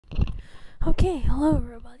Okay, hello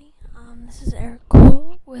everybody. This is Erich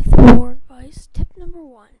with War Advice Tip number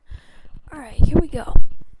 1. Alright, here we go.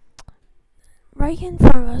 Right in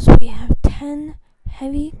front of us we have 10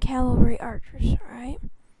 heavy cavalry archers, alright?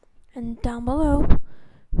 And down below,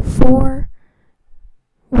 4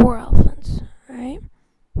 war elephants, alright?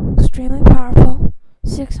 Extremely powerful,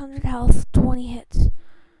 600 health, 20 hits,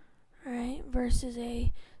 alright? Versus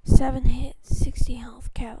a 7 hit, 60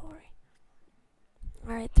 health cavalry.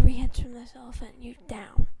 Alright, 3 hits from this elephant, you're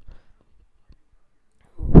down.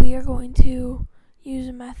 We are going to use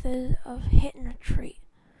a method of hit and retreat.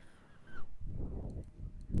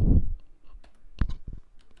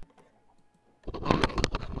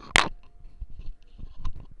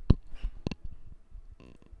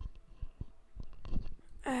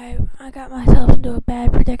 I got myself into a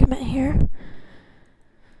bad predicament here.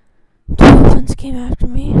 2 elephants came after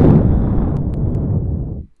me.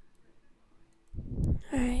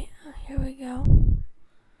 Alright, here we go.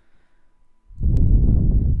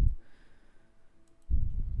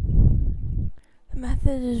 The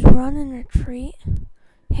method is run and retreat,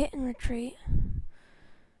 hit and retreat,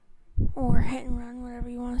 or hit and run, whatever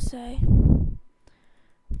you want to say.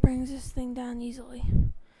 Brings this thing down easily.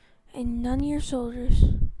 And none of your soldiers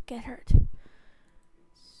get hurt.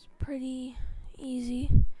 It's pretty easy.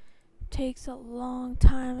 Takes a long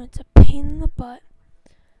time. It's a pain in the butt.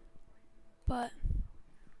 But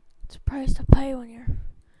it's a price to pay when you're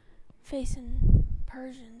facing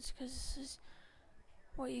Persians, because this is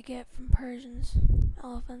what you get from Persians,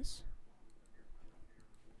 elephants.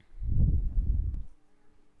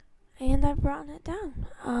 And I've brought it down.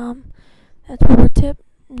 That's war tip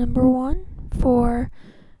number 1 for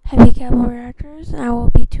heavy cavalry archers. And I will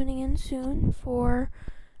be tuning in soon for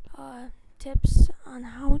tips on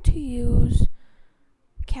how to use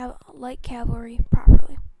light cavalry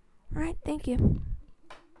properly. Alright, thank you.